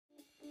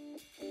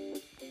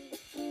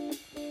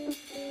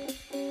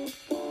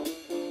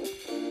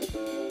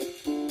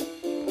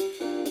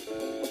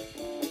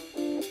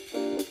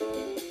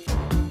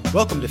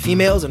Welcome to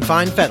Females in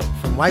Fine Fettle,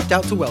 from Wiped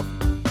Out to Wealthy.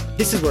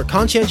 This is where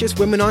conscientious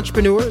women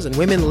entrepreneurs and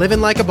women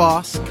living like a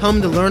boss come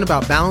to learn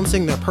about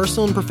balancing their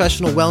personal and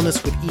professional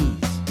wellness with ease.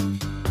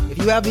 If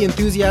you have the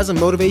enthusiasm,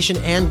 motivation,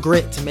 and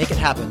grit to make it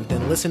happen,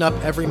 then listen up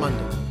every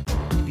Monday.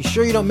 To be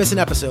sure you don't miss an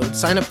episode,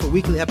 sign up for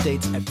weekly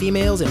updates at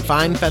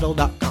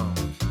femalesinfinefettle.com.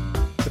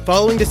 The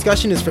following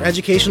discussion is for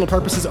educational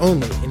purposes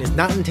only and is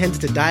not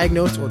intended to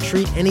diagnose or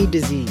treat any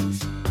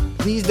disease.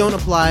 Please don't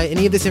apply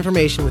any of this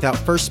information without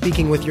first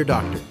speaking with your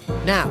doctor.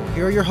 Now,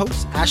 here are your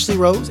hosts, Ashley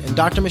Rose and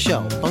Dr.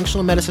 Michelle,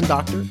 functional medicine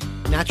doctor,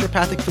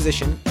 naturopathic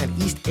physician, and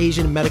East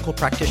Asian medical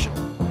practitioner.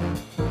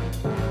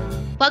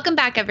 Welcome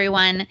back,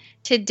 everyone.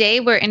 Today,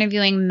 we're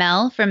interviewing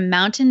Mel from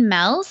Mountain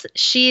Mel's.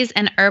 She's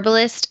an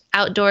herbalist,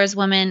 outdoors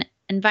woman,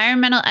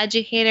 environmental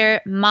educator,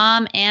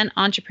 mom, and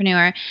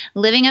entrepreneur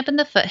living up in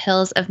the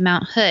foothills of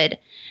Mount Hood.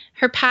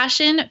 Her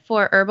passion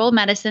for herbal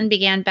medicine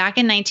began back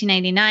in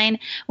 1999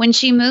 when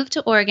she moved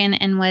to Oregon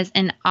and was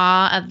in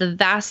awe of the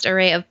vast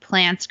array of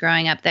plants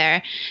growing up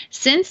there.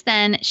 Since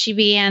then, she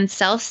began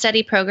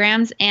self-study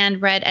programs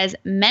and read as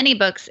many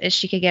books as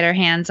she could get her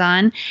hands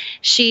on.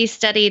 She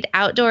studied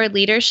outdoor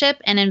leadership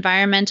and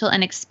environmental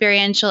and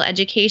experiential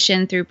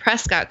education through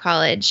Prescott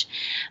College.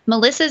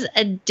 Melissa's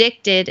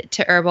addicted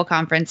to herbal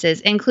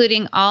conferences,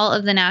 including all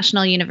of the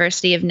National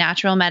University of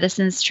Natural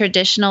Medicine's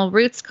traditional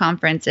roots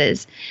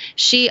conferences.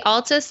 She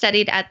also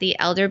studied at the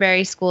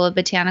Elderberry School of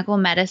Botanical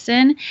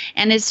Medicine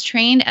and is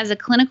trained as a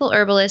clinical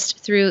herbalist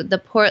through the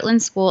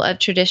Portland School of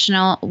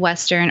Traditional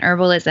Western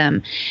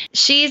Herbalism.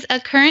 She's a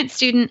current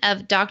student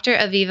of Dr.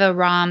 Aviva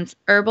Romm's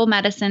Herbal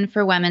Medicine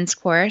for Women's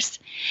course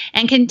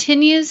and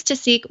continues to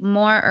seek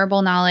more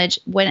herbal knowledge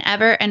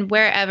whenever and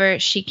wherever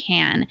she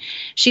can.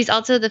 She's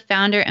also the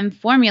founder and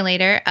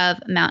formulator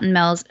of Mountain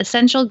Mel's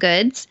Essential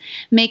Goods,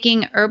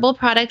 making herbal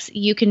products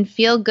you can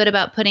feel good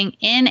about putting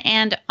in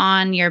and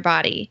on your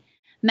body.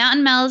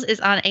 Mountain Mel's is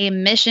on a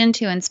mission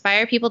to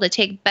inspire people to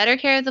take better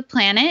care of the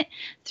planet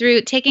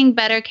through taking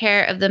better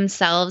care of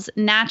themselves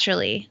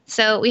naturally.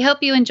 So we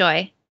hope you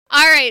enjoy.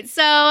 All right,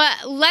 so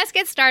let's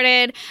get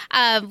started.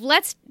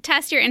 Let's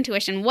test your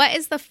intuition. What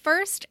is the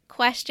first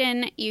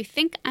question you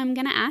think I'm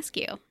going to ask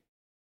you?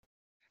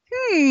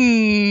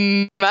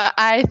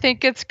 I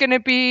think it's going to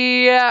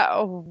be,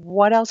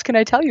 what else can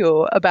I tell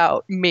you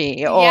about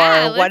me? Or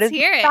what is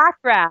my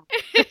background?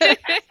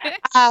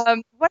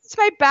 What is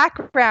my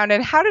background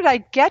and how did I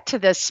get to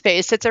this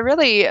space? It's a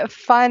really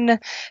fun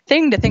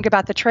thing to think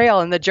about the trail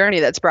and the journey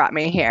that's brought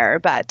me here.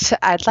 But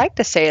I'd like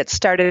to say it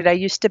started, I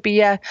used to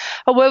be a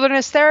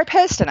wilderness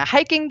therapist and a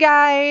hiking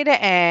guide,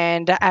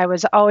 and I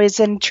was always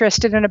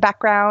interested in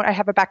I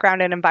have a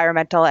background in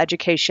environmental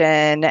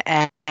education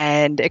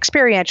and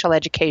experiential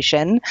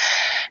education.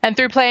 And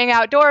through playing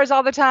outdoors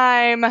all the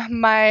time,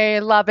 my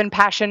love and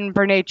passion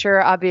for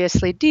nature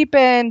obviously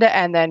deepened,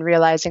 and then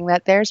realizing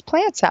that there's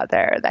plants out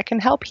there that can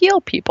help heal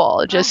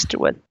people just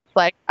with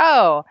like,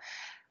 oh,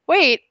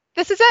 wait,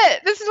 this is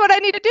it. This is what I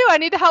need to do. I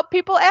need to help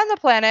people and the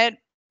planet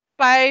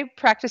by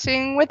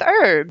practicing with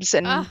herbs.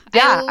 And I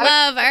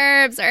love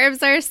herbs.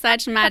 Herbs are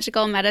such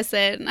magical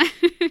medicine.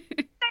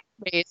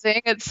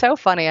 Amazing. It's so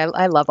funny.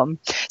 I love them,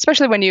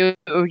 especially when you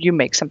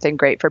make something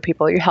great for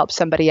people. You help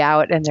somebody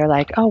out and they're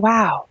like, oh,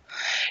 wow.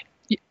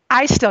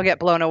 I still get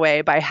blown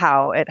away by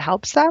how it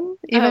helps them,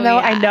 even though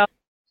I know it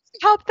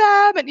help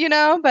them,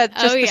 and but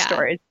just the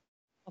stories.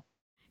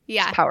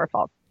 Yeah. It's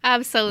powerful.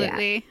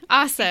 Absolutely. Yeah.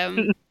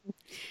 Awesome.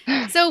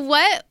 So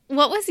what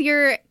was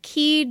your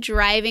key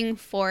driving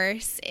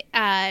force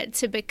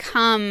to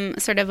become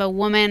sort of a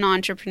woman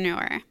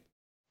entrepreneur?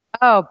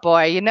 Oh,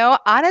 boy.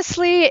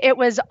 Honestly, it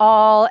was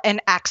all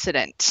an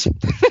accident.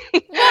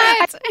 What?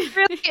 I didn't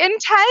really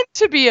intend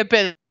to be a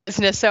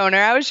business owner.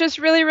 I was just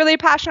really, really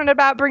passionate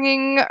about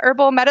bringing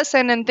herbal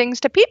medicine and things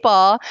to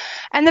people,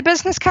 and the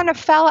business kind of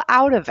fell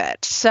out of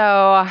it.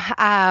 So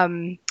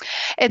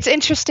it's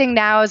interesting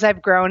now as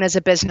I've grown as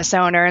a business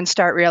owner and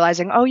start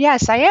realizing, oh,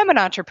 yes, I am an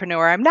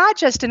entrepreneur. I'm not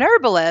just an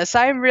herbalist.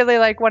 I'm really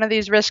like one of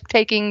these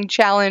risk-taking,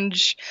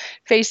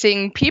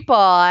 challenge-facing people.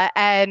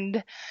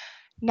 And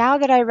now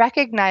that I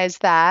recognize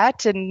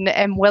that and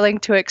am willing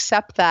to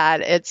accept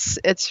that,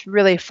 it's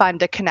really fun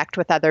to connect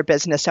with other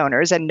business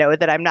owners and know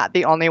that I'm not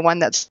the only one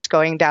that's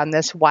going down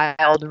this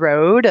wild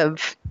road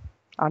of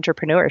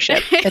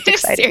entrepreneurship. It's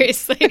exciting.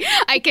 Seriously,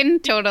 I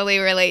can totally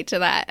relate to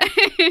that.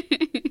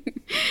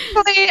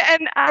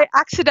 And I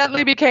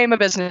accidentally became a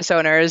business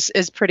owner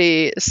is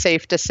pretty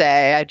safe to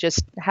say. I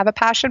just have a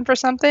passion for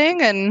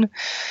something and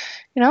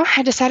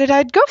I decided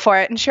I'd go for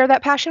it and share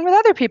that passion with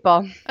other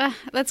people.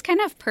 That's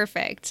kind of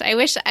perfect. I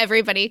wish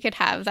everybody could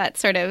have that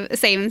sort of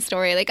same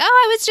story. Like,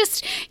 I was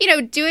just,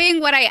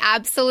 doing what I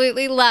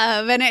absolutely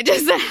love, and it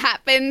just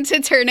happened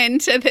to turn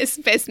into this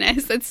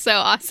business. It's so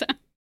awesome.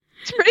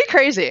 It's pretty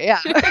crazy,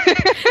 yeah.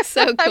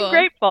 So cool. I'm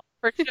grateful,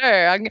 for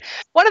sure.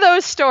 One of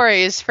those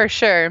stories, for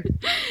sure.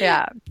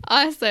 Yeah.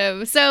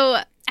 Awesome. So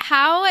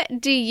how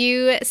do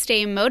you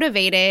stay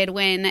motivated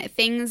when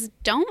things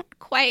don't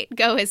quite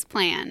go as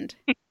planned?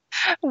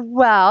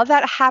 Well,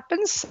 that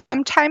happens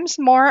sometimes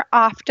more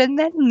often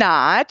than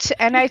not.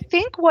 And I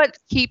think what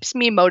keeps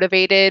me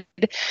motivated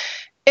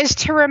is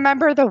to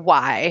remember the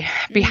why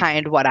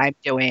behind what I'm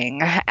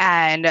doing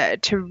and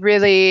to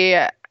really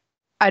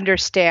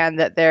understand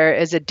that there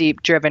is a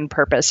deep driven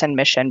purpose and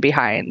mission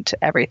behind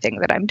everything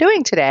that I'm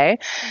doing today.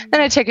 Then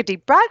I take a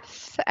deep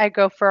breath. I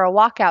go for a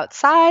walk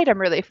outside.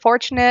 I'm really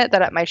fortunate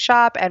that at my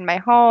shop and my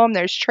home,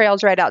 there's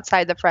trails right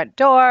outside the front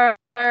door.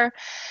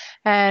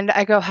 And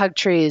I go hug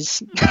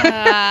trees.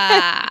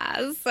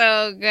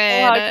 So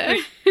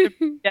good.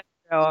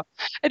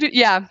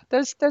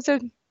 Those are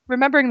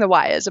remembering the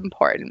why is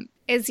important.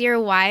 Is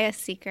your why a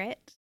secret?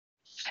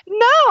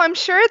 No, I'm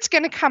sure it's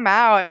going to come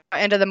out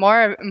into the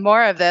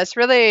more of this.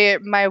 Really,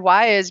 my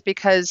why is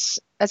because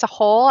as a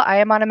whole, I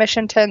am on a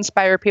mission to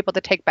inspire people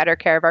to take better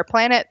care of our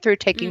planet through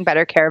taking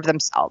better care of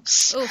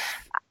themselves.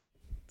 Oof.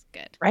 That's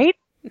good. Right?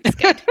 That's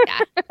good. Yeah.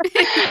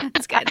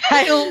 That's good.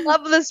 I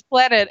love this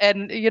planet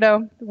and,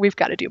 we've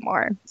got to do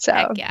more.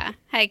 So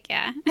Heck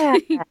yeah.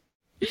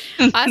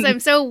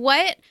 Awesome. So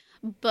what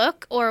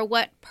book or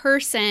what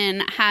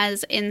person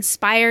has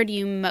inspired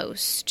you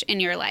most in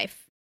your life?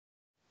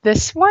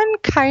 This one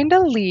kind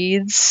of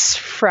leads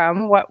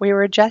from what we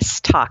were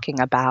just talking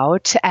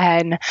about.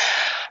 And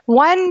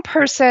one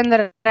person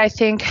that I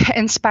think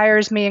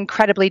inspires me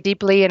incredibly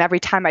deeply, and every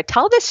time I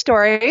tell this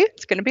story,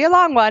 it's going to be a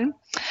long one.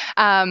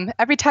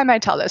 Every time I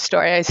tell this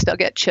story, I still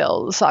get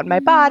chills on my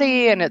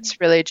body, and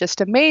it's really just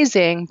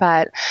amazing.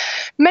 But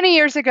many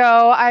years ago,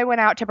 I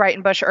went out to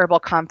Brighton Bush Herbal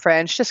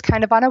Conference just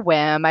kind of on a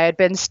whim. I had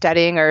been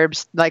studying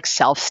herbs, like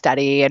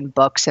self-study and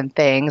books and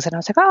things. And I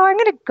was like, I'm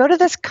going to go to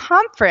this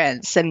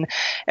conference. And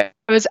it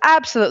was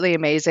absolutely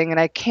amazing. And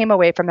I came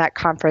away from that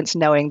conference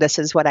knowing this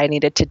is what I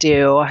needed to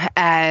do.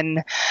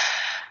 And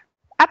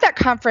at that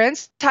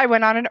conference, I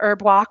went on an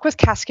herb walk with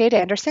Cascade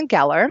Anderson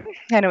Geller,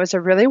 and it was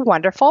a really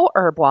wonderful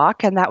herb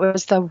walk, and that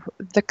was the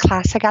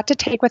class I got to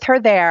take with her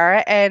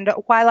there. And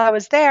while I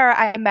was there,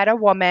 I met a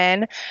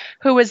woman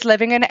who was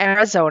living in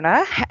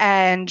Arizona,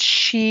 and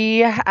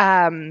she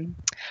wanted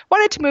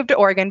to move to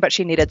Oregon, but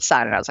she needed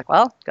sun. And I was like,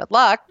 well, good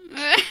luck.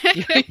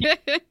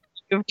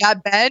 You've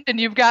got Bend and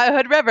you've got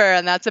Hood River,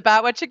 and that's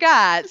about what you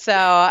got. So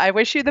I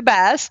wish you the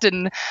best.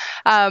 And,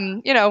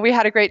 we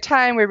had a great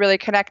time. We really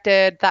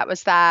connected. That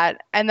was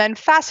that. And then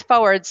fast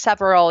forward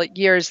several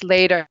years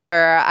later,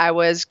 I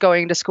was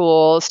going to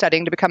school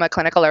studying to become a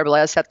clinical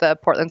herbalist at the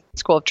Portland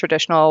School of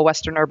Traditional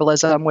Western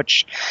Herbalism,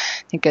 which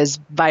I think is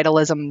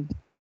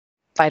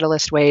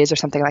Vitalist Ways or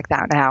something like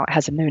that now. It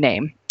has a new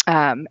name.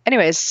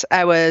 Anyways,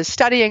 I was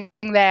studying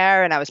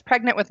there and I was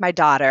pregnant with my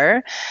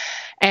daughter.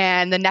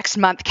 And the next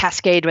month,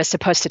 Cascade was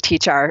supposed to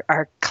teach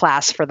our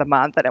class for the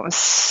month. And I was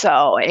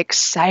so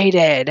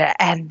excited.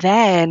 And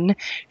then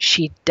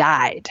she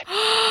died.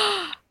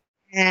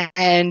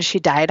 And she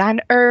died on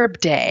Herb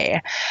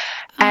Day.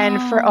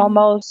 And for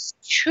almost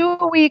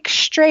 2 weeks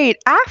straight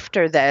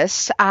after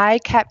this, I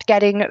kept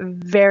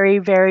getting very,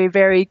 very,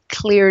 very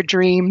clear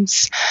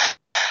dreams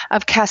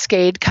of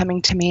Cascade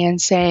coming to me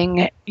and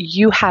saying,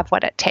 you have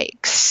what it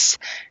takes.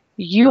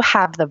 You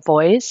have the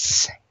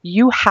voice.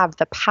 You have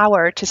the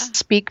power to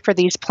speak for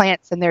these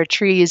plants and their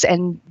trees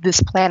and this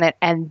planet,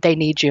 and they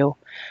need you.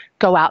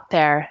 Go out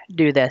there,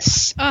 do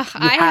this. I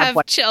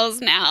have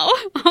chills now.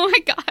 Oh my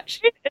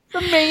gosh. It's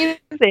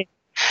amazing.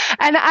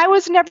 And I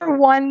was never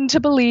one to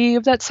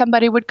believe that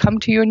somebody would come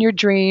to you in your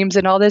dreams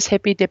and all this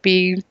hippy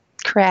dippy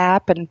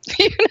crap. And,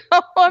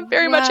 I'm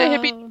very much a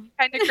hippie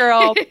kind of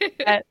girl.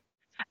 But,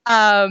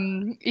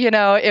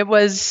 it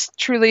was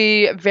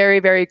truly very,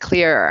 very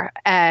clear.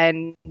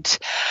 And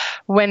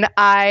when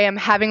I am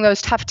having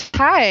those tough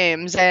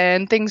times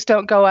and things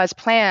don't go as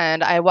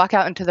planned, I walk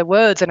out into the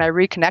woods and I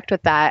reconnect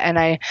with that. And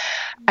I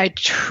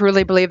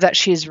truly believe that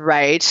she's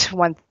right.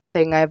 One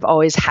thing I've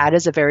always had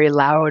is a very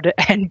loud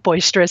and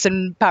boisterous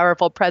and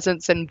powerful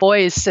presence and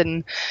voice.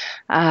 And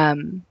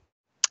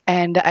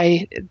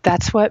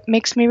that's what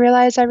makes me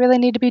realize I really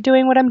need to be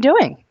doing what I'm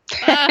doing.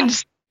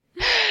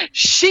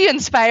 She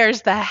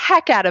inspires the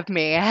heck out of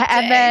me. Dang.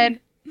 And then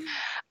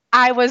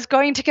I was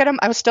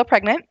still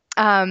pregnant.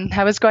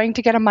 I was going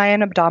to get a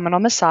Mayan abdominal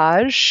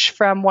massage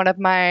from one of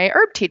my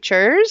herb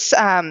teachers,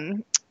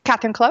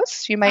 Catherine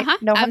Close. You might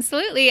know her.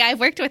 Absolutely. I've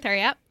worked with her.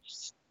 Yep.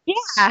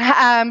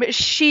 Yeah.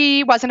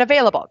 She wasn't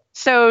available.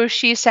 So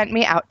she sent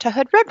me out to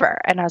Hood River.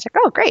 And I was like,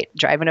 oh, great.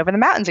 Driving over the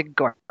mountains, a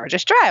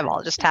gorgeous drive.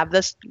 I'll just have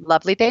this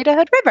lovely day to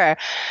Hood River.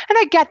 And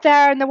I get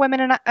there and the women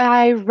and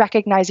I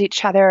recognize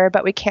each other,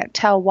 but we can't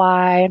tell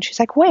why. And she's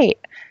like, wait,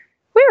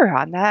 we were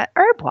on that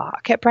herb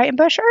walk at Brighton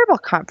Bush Herbal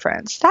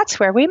Conference. That's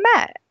where we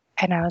met.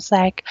 And I was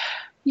like,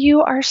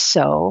 you are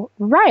so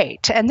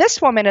right. And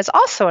this woman is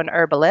also an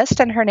herbalist,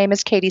 and her name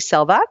is Katie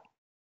Silva.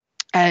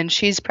 And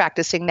she's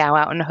practicing now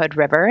out in Hood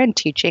River and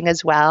teaching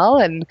as well.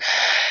 And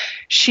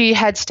she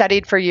had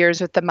studied for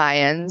years with the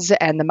Mayans,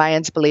 and the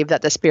Mayans believe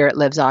that the spirit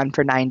lives on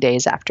for 9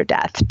 days after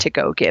death to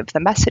go give the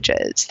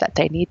messages that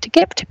they need to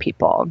give to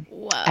people.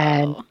 Whoa.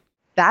 And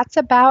that's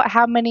about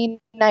how many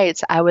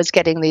nights I was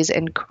getting these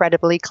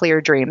incredibly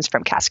clear dreams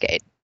from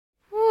Cascade.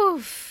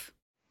 Oof.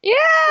 Yeah.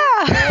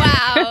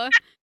 Wow.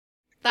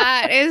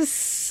 That is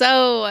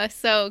so,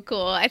 so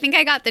cool. I think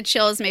I got the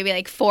chills maybe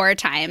like 4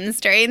 times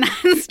during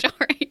that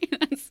story.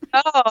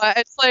 Oh,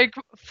 it's like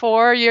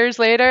 4 years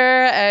later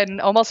and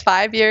almost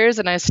 5 years,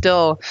 and I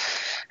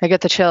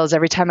get the chills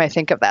every time I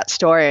think of that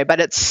story.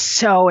 But it's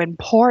so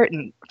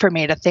important for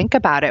me to think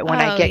about it when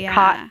I get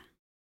caught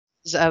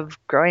of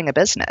growing a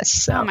business.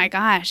 So. Oh my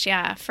gosh,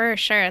 yeah, for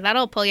sure.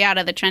 That'll pull you out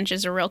of the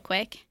trenches real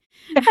quick.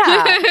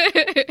 Yeah.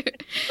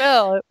 It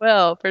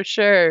will, for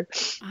sure.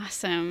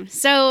 Awesome.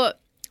 So,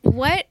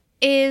 what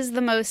is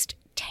the most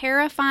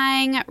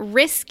terrifying,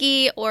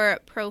 risky, or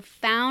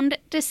profound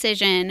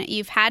decision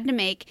you've had to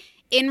make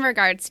in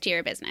regards to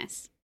your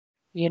business?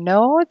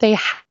 They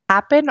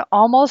happen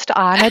almost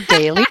on a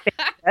daily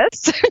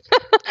basis.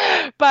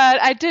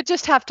 But I did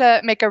just have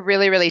to make a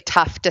really, really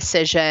tough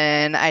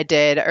decision. I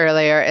did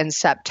earlier in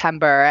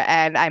September,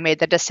 and I made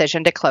the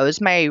decision to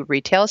close my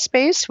retail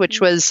space,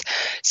 which was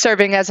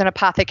serving as an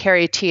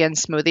apothecary tea and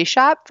smoothie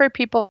shop for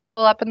people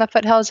up in the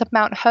foothills of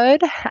Mount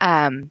Hood.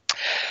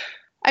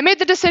 I made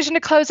the decision to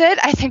close it.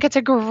 I think it's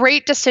a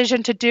great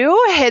decision to do.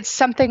 It's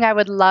something I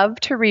would love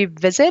to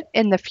revisit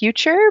in the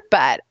future,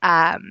 but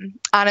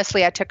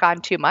honestly, I took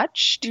on too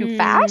much too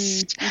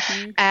fast.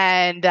 Mm-hmm.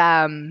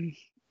 And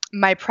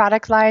my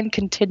product line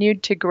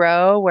continued to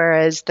grow,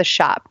 whereas the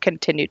shop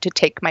continued to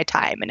take my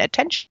time and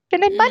attention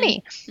and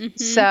money. Mm-hmm.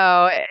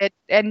 So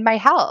and my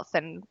health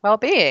and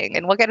well-being,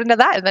 and we'll get into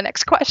that in the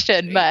next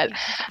question. But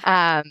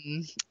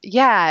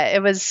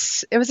it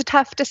was a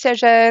tough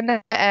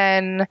decision,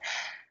 and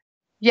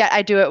yeah,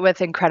 I do it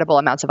with incredible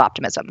amounts of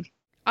optimism.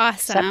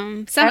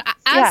 Awesome. So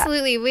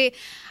absolutely.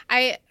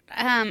 I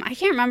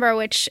can't remember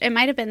which, it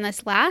might have been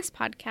this last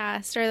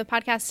podcast or the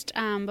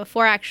podcast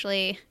before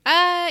actually.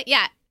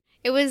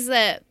 It was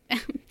the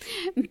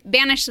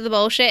Banish the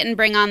Bullshit and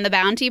Bring on the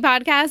Bounty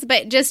podcast,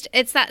 but just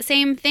it's that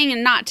same thing.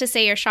 And not to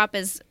say your shop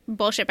is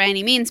bullshit by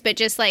any means, but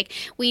just like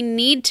we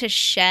need to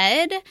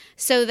shed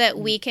so that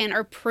we can,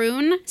 or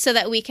prune so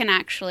that we can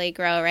actually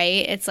grow,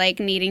 right? It's like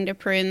needing to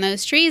prune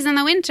those trees in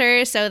the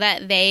winter so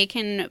that they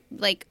can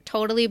like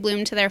totally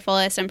bloom to their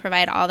fullest and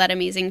provide all that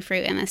amazing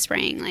fruit in the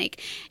spring.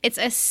 Like it's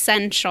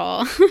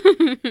essential.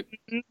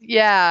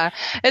 Yeah.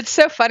 It's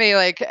so funny.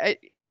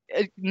 Like,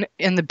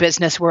 in the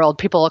business world,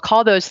 people will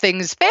call those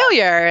things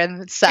failure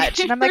and such.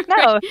 And I'm like,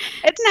 no,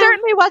 it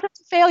certainly wasn't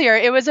a failure.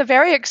 It was a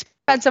very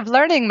expensive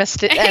learning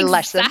lesson.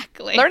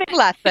 Exactly.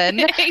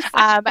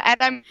 And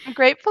I'm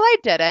grateful I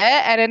did it.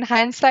 And in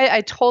hindsight, I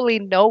totally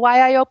know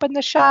why I opened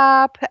the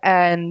shop.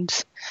 And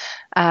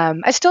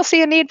I still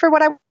see a need for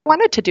what I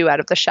wanted to do out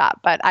of the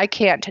shop, but I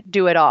can't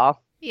do it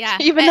all. Yeah.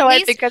 Even though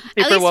I think I'm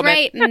superwoman.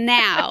 Right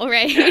now,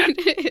 right?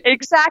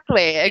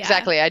 Exactly.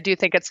 Yeah. I do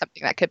think it's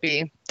something that could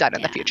be done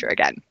in the future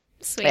again.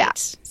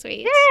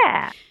 Sweet.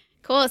 Yeah.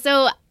 Cool.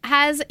 So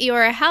has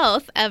your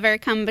health ever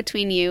come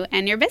between you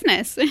and your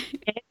business?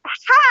 It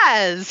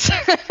has.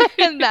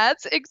 And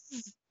that's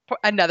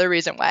another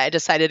reason why I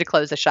decided to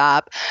close the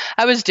shop.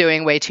 I was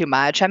doing way too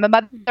much. I'm a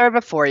mother of a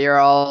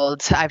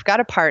 4-year-old. I've got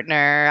a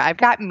partner. I've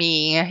got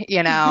me,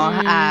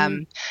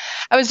 I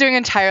was doing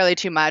entirely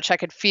too much. I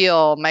could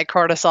feel my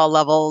cortisol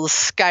levels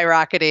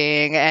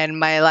skyrocketing and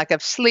my lack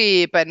of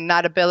sleep and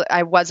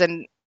I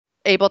wasn't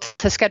able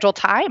to schedule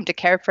time to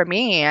care for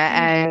me.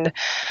 And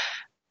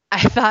I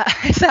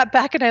sat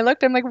back and I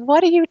looked, I'm like,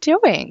 what are you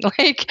doing?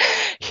 Like,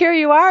 here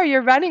you are,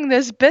 you're running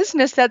this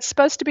business that's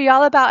supposed to be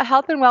all about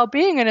health and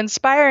well-being and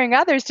inspiring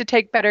others to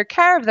take better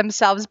care of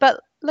themselves. But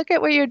look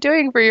at what you're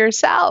doing for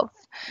yourself.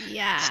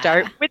 Yeah.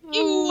 Start with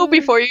you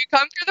before you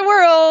conquer the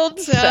world.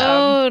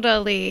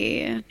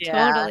 Totally.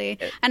 Totally.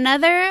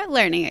 Another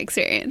learning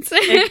experience.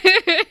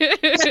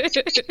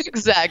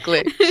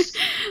 Exactly.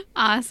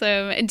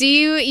 Awesome. Do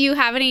you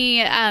have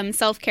any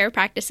self-care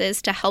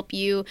practices to help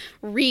you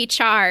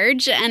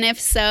recharge? And if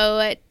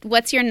so,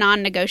 what's your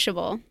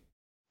non-negotiable?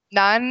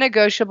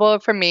 Non-negotiable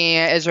for me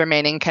is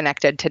remaining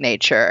connected to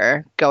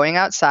nature, going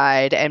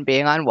outside and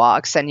being on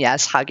walks, and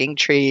yes, hugging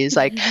trees.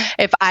 Like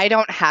if I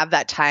don't have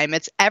that time,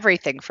 it's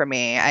everything for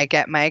me. I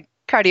get my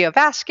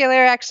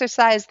cardiovascular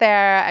exercise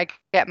there. I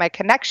get my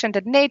connection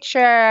to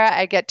nature.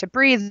 I get to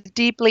breathe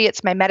deeply.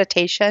 It's my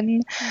meditation.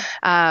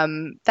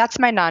 That's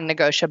my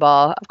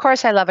non-negotiable. Of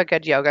course, I love a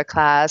good yoga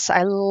class.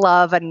 I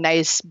love a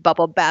nice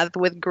bubble bath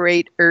with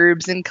great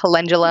herbs and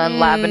calendula and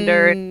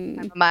lavender,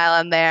 chamomile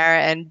in there,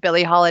 and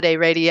Billie Holiday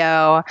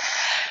radio.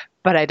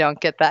 But I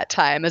don't get that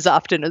time as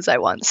often as I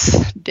once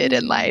did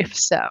in life.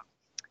 So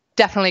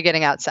definitely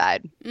getting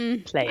outside,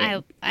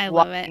 playing, I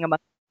love it. Among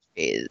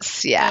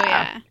trees. Yeah. Oh,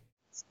 yeah.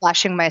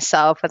 Splashing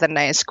myself with a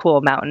nice, cool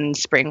mountain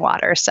spring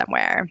water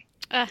somewhere.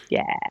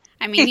 Yeah.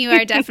 I mean, you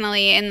are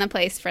definitely in the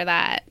place for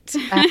that.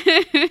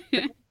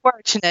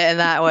 Fortunate in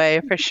that way,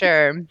 for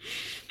sure.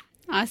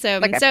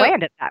 Awesome. Like I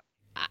planned it that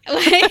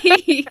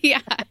way.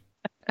 Yeah.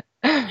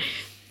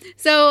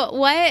 So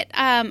what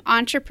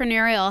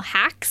entrepreneurial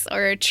hacks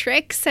or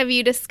tricks have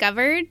you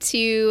discovered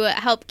to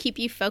help keep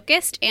you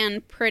focused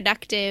and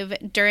productive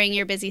during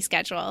your busy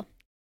schedule?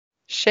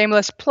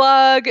 shameless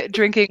plug,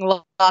 drinking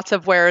lots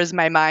of Where Is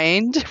My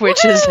Mind,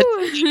 which is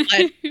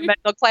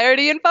mental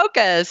clarity and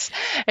focus.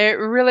 It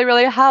really,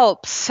 really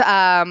helps.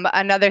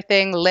 Another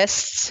thing,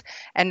 lists,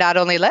 and not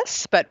only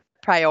lists, but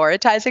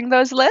prioritizing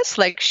those lists.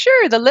 Like,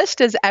 sure, the list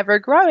is ever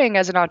growing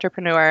as an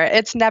entrepreneur.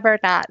 It's never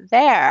not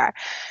there.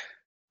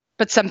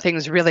 But some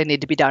things really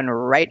need to be done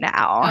right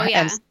now. Oh,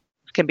 yeah. And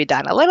can be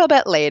done a little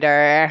bit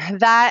later.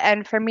 That,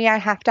 and for me, I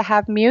have to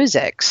have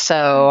music.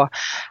 So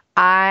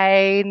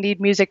I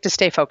need music to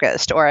stay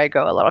focused or I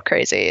go a little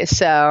crazy.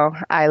 So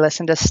I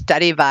listen to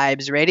Steady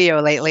Vibes radio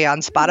lately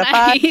on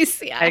Spotify.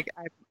 Nice, yeah.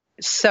 I'm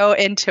so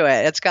into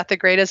it. It's got the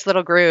greatest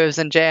little grooves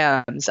and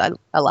jams. I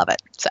love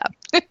it. So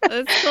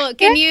that's cool.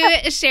 Can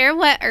you share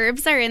what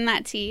herbs are in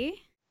that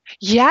tea?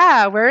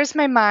 Yeah, Where Is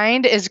My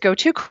Mind is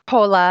Gotu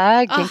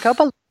Kola, Ginkgo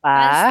biloba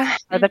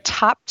are the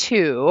top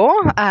two.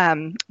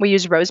 We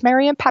use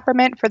rosemary and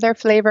peppermint for their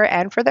flavor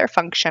and for their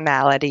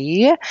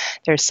functionality.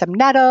 There's some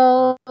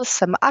nettles,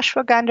 some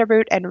ashwagandha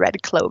root, and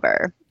red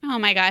clover. Oh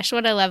my gosh,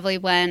 what a lovely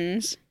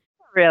blend.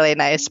 Really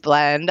nice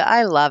blend.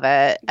 I love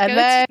it.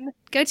 And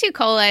Gotu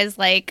Kola is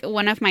like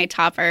one of my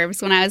top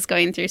herbs when I was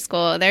going through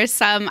school.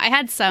 I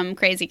had some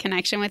crazy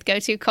connection with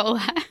Gotu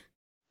Kola.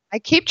 I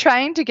keep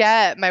trying to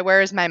get my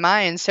Where Is My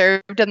Mind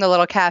served in the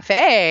little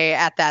cafe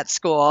at that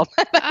school.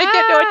 I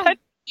get no attention.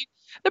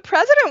 The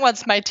president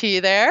wants my tea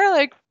there.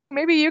 Like,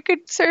 maybe you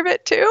could serve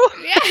it too.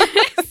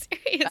 Yeah,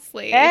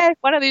 seriously.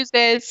 One of these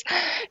days,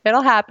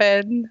 it'll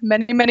happen.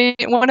 Many,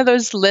 one of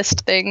those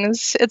list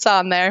things. It's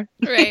on there.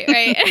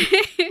 Right.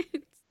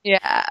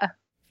 Yeah.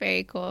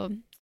 Very cool.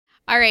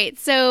 All right.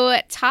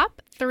 So,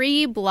 top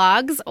 3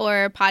 blogs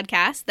or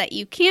podcasts that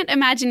you can't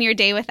imagine your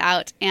day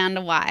without,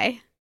 and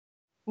why?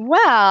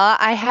 Well,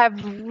 I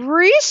have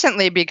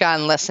recently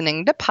begun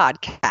listening to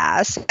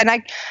podcasts, and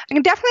I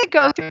can definitely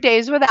go through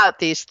days without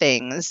these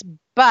things,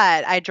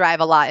 but I drive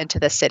a lot into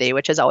the city,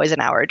 which is always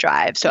an hour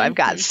drive. So I've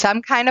got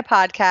some kind of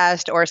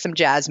podcast or some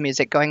jazz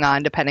music going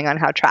on, depending on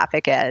how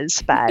traffic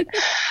is. But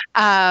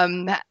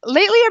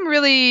lately, I'm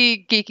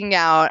really geeking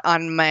out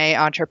on my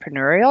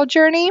entrepreneurial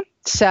journey.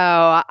 So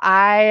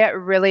I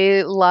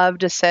really love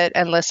to sit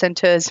and listen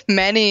to as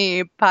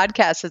many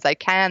podcasts as I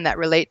can that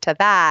relate to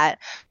that.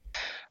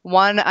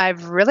 One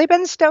I've really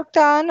been stoked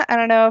on. I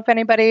don't know if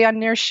anybody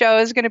on your show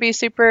is going to be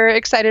super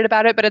excited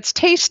about it, but it's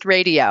Taste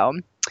Radio.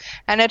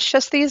 And it's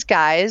just these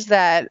guys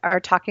that are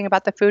talking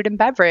about the food and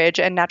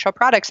beverage and natural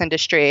products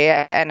industry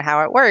and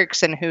how it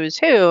works and who's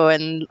who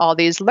and all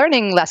these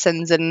learning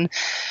lessons and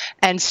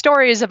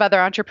stories of other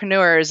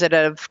entrepreneurs that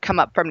have come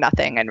up from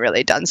nothing and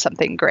really done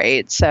something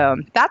great. So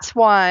that's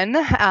one.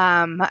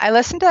 I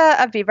listen to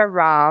Aviva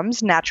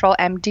Romm's Natural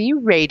MD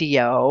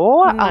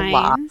Radio a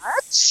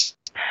lot.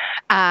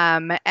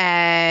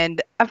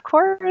 And of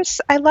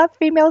course, I love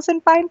Females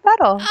in Fine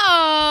Fettle.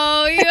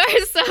 Oh, you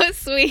are so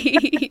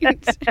sweet.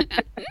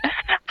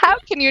 How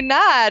can you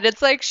not?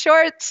 It's like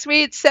short,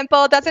 sweet,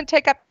 simple, doesn't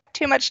take up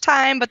too much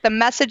time, but the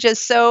message is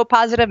so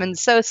positive and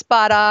so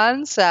spot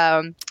on.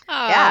 So,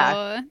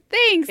 yeah.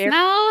 Thanks,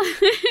 Mel.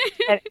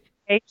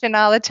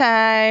 All the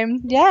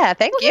time. Yeah,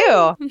 thank you.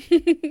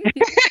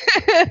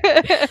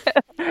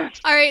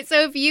 All right,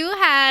 so if you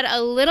had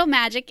a little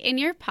magic in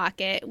your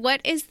pocket, what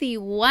is the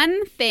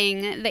one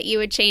thing that you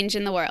would change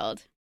in the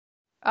world?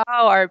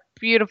 Oh, our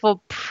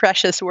beautiful,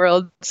 precious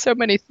world. So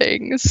many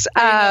things.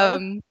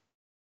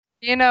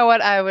 You know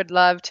what I would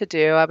love to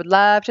do? I would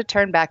love to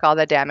turn back all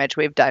the damage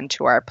we've done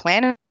to our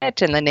planet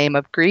in the name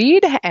of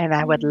greed, and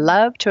I would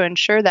love to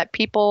ensure that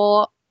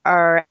people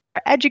are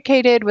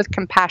educated with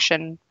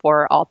compassion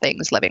for all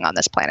things living on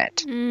this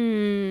planet.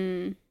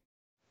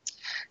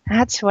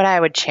 That's what I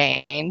would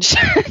change.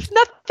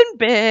 Nothing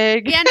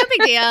big. Yeah, no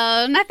big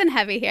deal. Nothing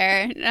heavy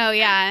here. Oh,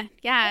 yeah.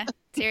 Yeah,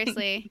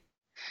 seriously.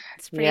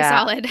 It's pretty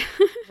solid.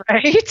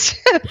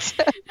 Right?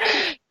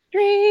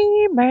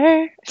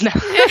 Dreamer. No.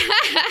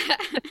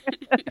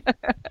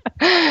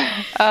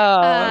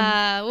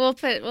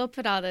 We'll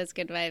put all those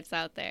good vibes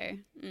out there.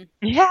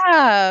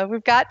 Yeah,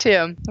 we've got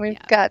to. We've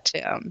got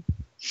to.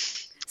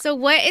 So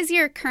what is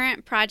your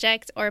current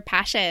project or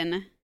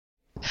passion?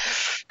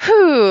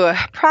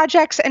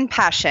 Projects and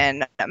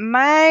passion.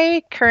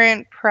 My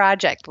current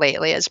project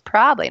lately is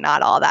probably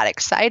not all that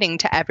exciting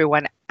to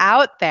everyone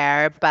out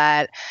there,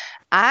 but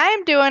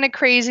I'm doing a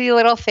crazy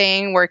little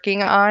thing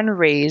working on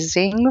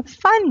raising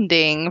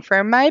funding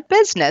for my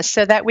business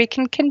so that we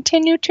can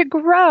continue to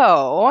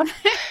grow.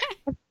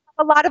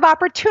 A lot of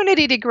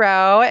opportunity to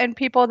grow and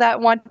people that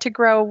want to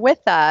grow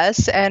with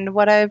us. And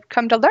what I've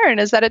come to learn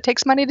is that it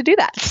takes money to do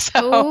that. So,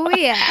 oh,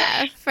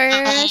 yeah, for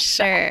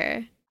sure.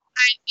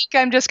 I think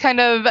I'm just kind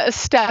of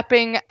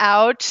stepping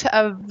out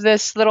of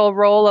this little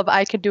role of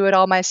I could do it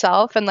all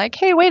myself and like,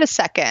 hey, wait a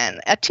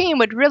second. A team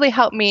would really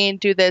help me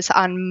do this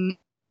on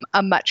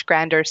a much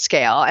grander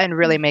scale and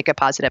really make a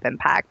positive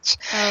impact.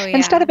 Oh, yeah.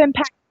 Instead of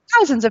impacting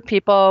thousands of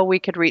people, we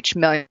could reach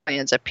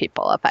millions of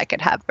people if I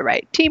could have the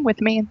right team with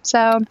me.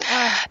 So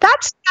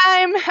that's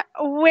I'm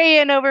way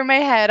in over my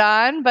head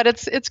on, but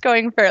it's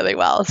going fairly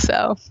well.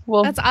 So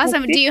that's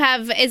awesome.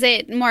 Is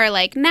it more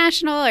like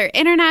national or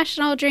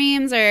international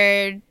dreams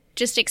or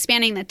just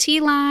expanding the tea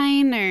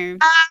line or?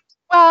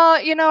 Well,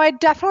 I'd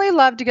definitely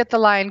love to get the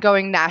line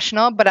going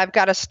national, but I've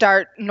got to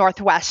start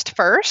Northwest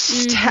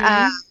first.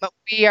 Mm-hmm.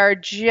 We are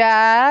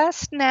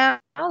just now,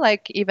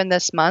 like even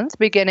this month,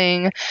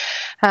 beginning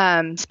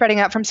spreading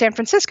out from San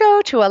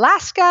Francisco to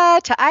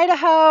Alaska to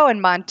Idaho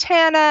and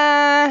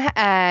Montana.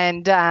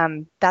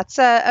 And that's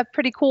a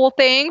pretty cool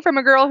thing from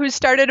a girl who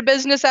started a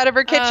business out of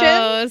her kitchen.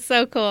 Oh,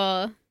 so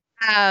cool.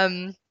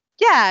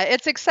 Yeah,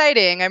 it's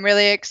exciting. I'm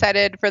really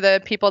excited for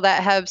the people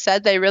that have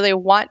said they really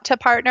want to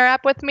partner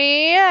up with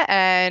me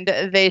and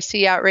they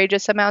see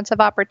outrageous amounts of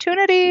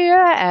opportunity.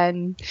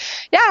 And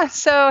yeah,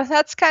 so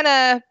that's kind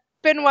of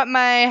been what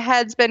my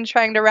head's been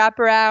trying to wrap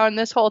around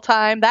this whole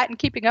time, that and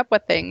keeping up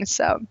with things.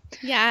 So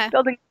yeah,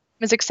 building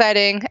is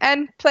exciting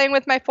and playing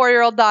with my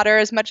 4-year-old daughter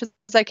as much as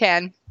I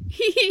can.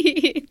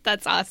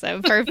 That's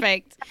awesome.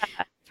 Perfect.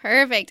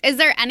 Perfect. Is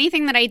there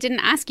anything that I didn't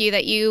ask you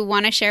that you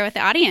want to share with the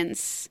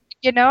audience?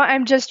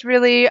 I'm just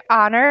really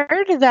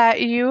honored that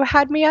you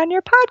had me on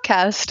your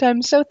podcast.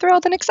 I'm so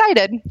thrilled and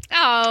excited.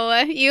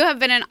 Oh, you have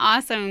been an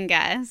awesome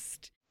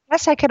guest.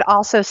 Yes, I could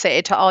also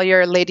say to all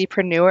your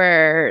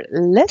Ladypreneur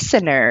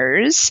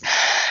listeners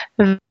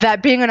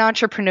that being an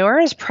entrepreneur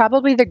is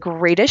probably the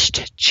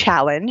greatest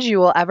challenge you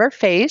will ever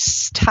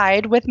face,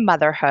 tied with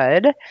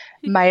motherhood.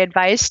 My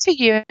advice to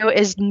you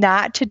is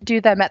not to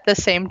do them at the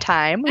same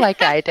time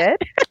like I did.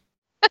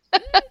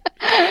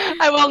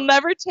 I will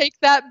never take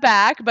that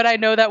back, but I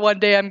know that one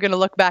day I'm going to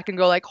look back and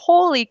go like,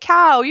 holy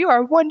cow, you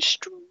are one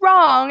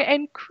strong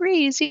and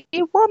crazy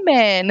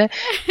woman.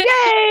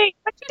 Yay,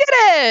 but you did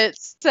it.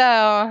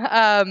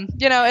 So,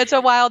 it's a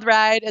wild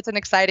ride. It's an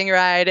exciting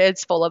ride.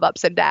 It's full of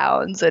ups and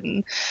downs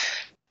and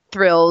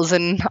thrills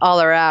and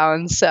all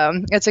around. So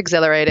it's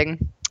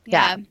exhilarating.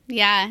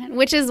 Yeah.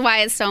 Which is why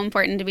it's so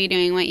important to be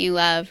doing what you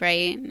love,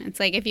 right? It's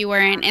like if you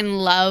weren't in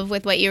love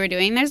with what you were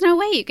doing, there's no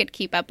way you could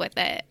keep up with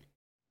it.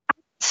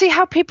 See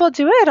how people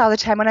do it all the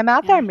time when I'm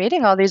out there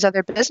meeting all these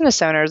other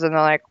business owners and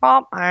they're like,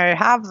 well, I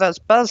have this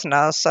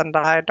business and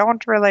I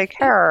don't really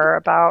care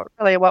about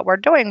really what we're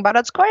doing, but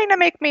it's going to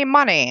make me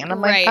money. And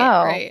I'm like,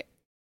 right.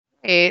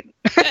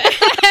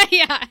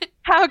 Yeah.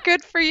 How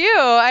good for you.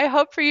 I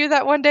hope for you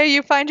that one day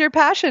you find your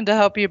passion to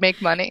help you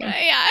make money.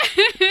 Yeah.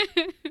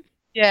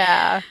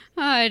 Yeah.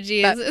 Oh,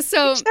 geez.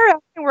 So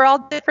we're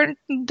all different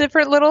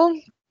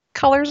little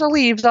colors of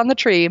leaves on the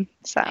tree.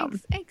 So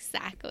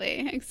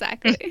exactly.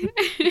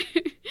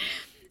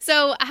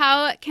 So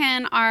how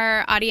can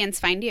our audience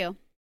find you?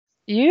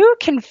 You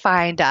can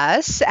find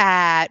us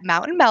at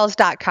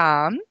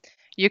mountainmells.com.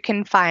 You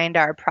can find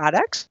our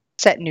products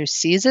at New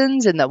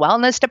Seasons in the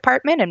Wellness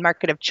Department and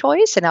Market of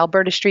Choice and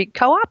Alberta Street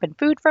Co-op and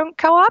Food Front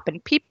Co-op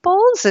and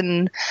Peoples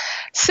and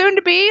soon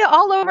to be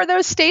all over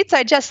those states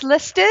I just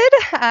listed,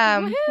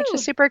 which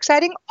is super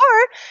exciting.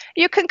 Or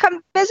you can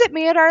come visit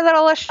me at our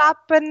little shop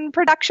and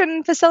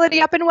production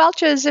facility up in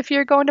Welch's if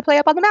you're going to play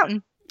up on the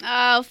mountain.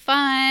 Oh,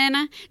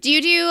 fun. Do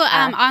you do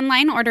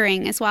online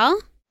ordering as well?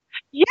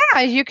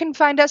 Yeah, you can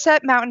find us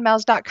at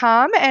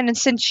mountainmells.com. And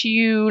since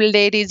you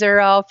ladies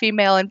are all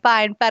female and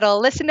fine federal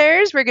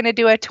listeners, we're going to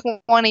do a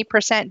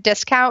 20%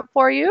 discount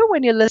for you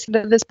when you listen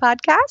to this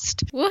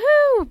podcast.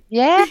 Woohoo!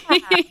 Yeah.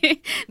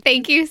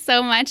 Thank you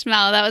so much,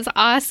 Mel. That was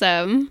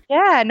awesome.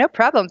 Yeah, no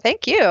problem.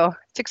 Thank you.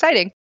 It's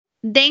exciting.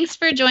 Thanks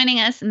for joining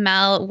us,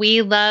 Mel.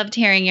 We loved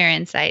hearing your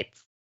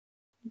insights.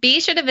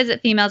 Be sure to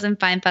visit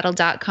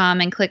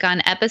femalesandfinefettle.com and click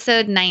on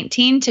episode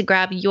 19 to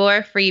grab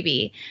your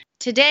freebie.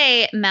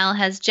 Today, Mel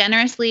has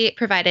generously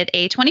provided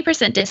a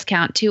 20%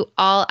 discount to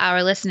all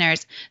our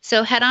listeners,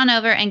 so head on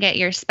over and get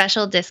your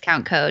special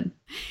discount code.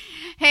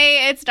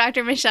 Hey, it's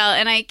Dr. Michelle,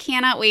 and I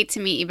cannot wait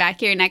to meet you back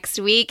here next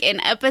week. In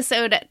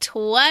episode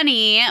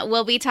 20,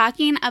 we'll be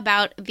talking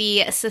about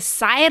the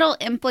societal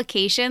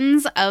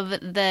implications of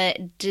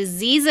the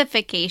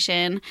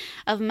diseasification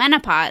of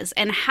menopause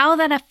and how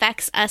that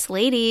affects us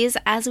ladies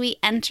as we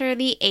enter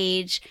the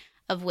age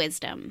of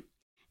wisdom.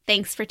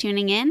 Thanks for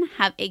tuning in.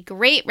 Have a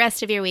great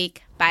rest of your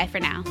week. Bye for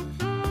now.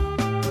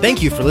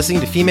 Thank you for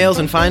listening to Females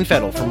and Fine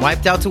Fettle from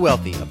Wiped Out to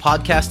Wealthy, a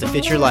podcast to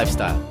fit your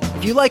lifestyle.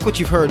 If you like what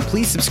you've heard,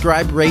 please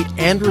subscribe, rate,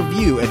 and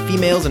review at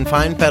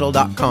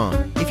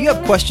femalesandfinefettle.com. If you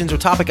have questions or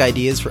topic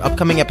ideas for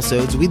upcoming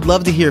episodes, we'd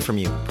love to hear from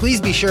you.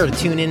 Please be sure to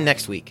tune in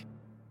next week.